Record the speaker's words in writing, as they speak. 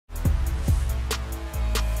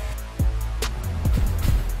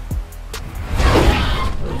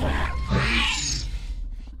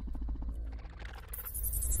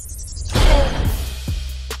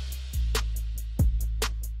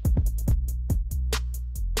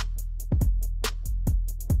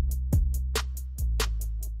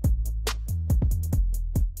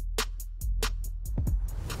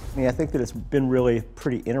I mean, I think that it's been really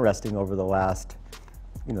pretty interesting over the last,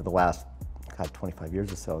 the last 25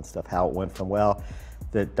 years or so and stuff, how it went from, well,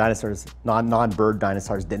 the dinosaurs, non-bird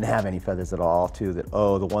dinosaurs didn't have any feathers at all, to that,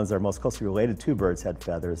 oh, the ones that are most closely related to birds had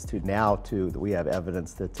feathers, to now that we have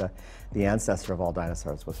evidence that the ancestor of all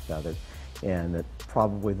dinosaurs was feathered, and that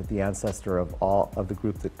probably that the ancestor of all of the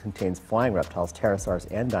group that contains flying reptiles, pterosaurs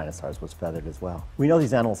and dinosaurs, was feathered as well. We know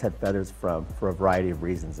these animals had feathers for a variety of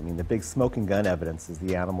reasons. I mean, the big smoking gun evidence is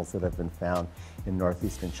the animals that have been found in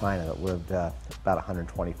northeastern China that lived about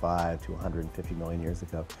 125 to 150 million years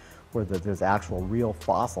ago, where there's actual real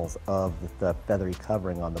fossils of the feathery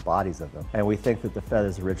covering on the bodies of them. And we think that the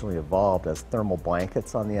feathers originally evolved as thermal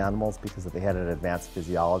blankets on the animals because they had an advanced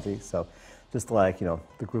physiology. So just like,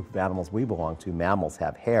 the group of animals we belong to, mammals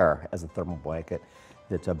have hair as a thermal blanket,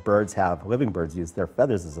 that living birds use their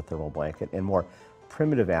feathers as a thermal blanket, and more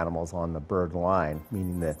primitive animals on the bird line,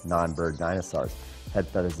 meaning the non-bird dinosaurs, had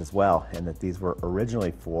feathers as well, and that these were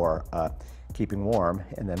originally for keeping warm,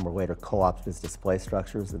 and then were later co-opted as display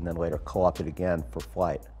structures, and then later co-opted again for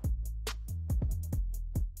flight.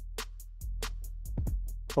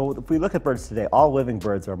 Well, if we look at birds today, all living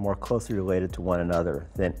birds are more closely related to one another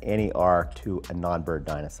than any are to a non-bird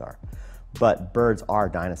dinosaur. But birds are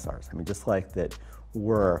dinosaurs. I mean, just like that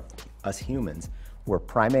us humans, we're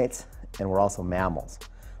primates and we're also mammals.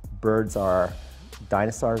 Birds are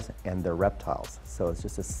dinosaurs and they're reptiles. So it's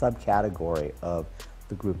just a subcategory of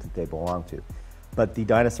the group that they belong to. But the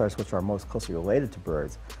dinosaurs which are most closely related to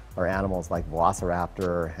birds are animals like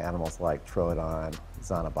Velociraptor, animals like Troodon,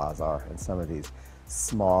 Zanabazar, and some of these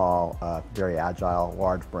small, very agile,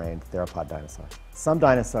 large-brained theropod dinosaurs. Some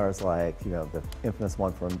dinosaurs, like the infamous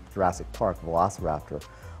one from Jurassic Park, Velociraptor,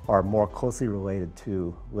 are more closely related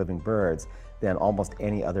to living birds than almost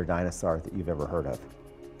any other dinosaur that you've ever heard of.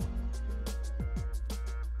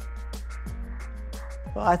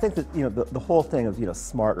 Well, I think that the whole thing of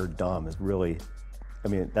smart or dumb is really, I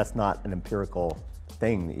mean, that's not an empirical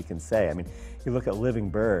thing that you can say. I mean, you look at living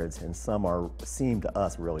birds and some seem to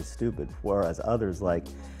us really stupid, whereas others like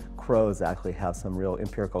crows actually have some real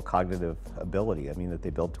empirical cognitive ability. I mean, that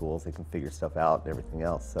they build tools, they can figure stuff out and everything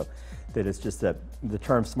else. So that it's just that the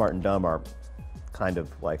terms smart and dumb are kind of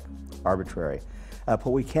like arbitrary. But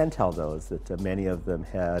we can tell though is that many of them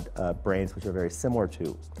had brains which are very similar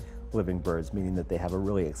to living birds, meaning that they have a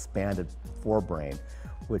really expanded forebrain,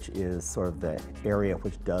 which is sort of the area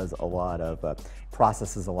which does a lot of,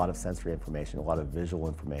 processes a lot of sensory information, a lot of visual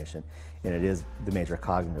information, and it is the major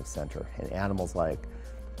cognitive center. And animals like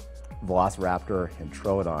Velociraptor and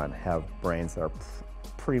Troodon have brains that are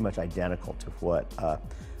pretty much identical to what a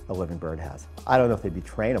living bird has. I don't know if they'd be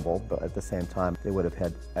trainable, but at the same time, they would have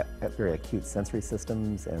had very acute sensory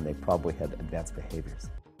systems, and they probably had advanced behaviors.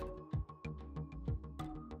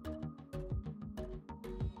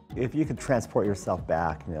 If you could transport yourself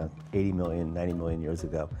back, 80 million, 90 million years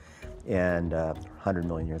ago, and 100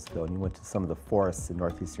 million years ago, and you went to some of the forests in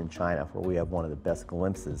northeastern China, where we have one of the best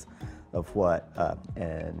glimpses of what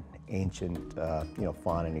an ancient,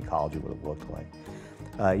 fauna and ecology would have looked like.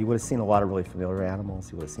 You would have seen a lot of really familiar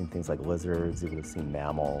animals. You would have seen things like lizards. You would have seen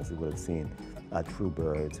mammals. You would have seen true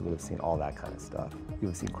birds. You would have seen all that kind of stuff. You would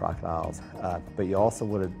have seen crocodiles. But you also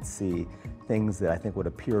would have seen things that I think would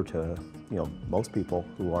appear to most people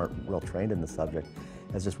who aren't real trained in the subject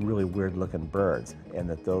as just really weird-looking birds, and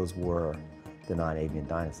that those were the non-avian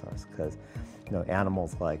dinosaurs. Because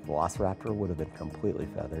animals like Velociraptor would have been completely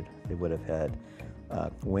feathered. They would have had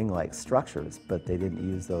wing-like structures, but they didn't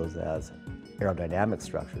use those as aerodynamic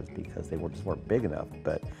structures because they just weren't big enough.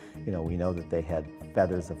 But we know that they had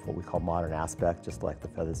feathers of what we call modern aspect, just like the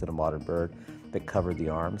feathers in a modern bird, that covered the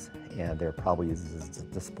arms, and they're probably used as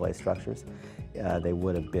display structures. They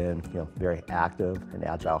would have been very active and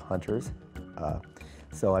agile hunters.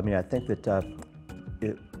 So I mean, I think that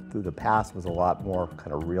through the past was a lot more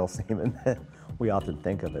kind of real seeming than we often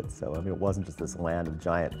think of it. So I mean, it wasn't just this land of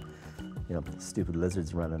giant stupid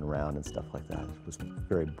lizards running around and stuff like that. It was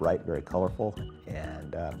very bright, very colorful,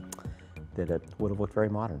 and that it would have looked very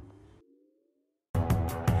modern.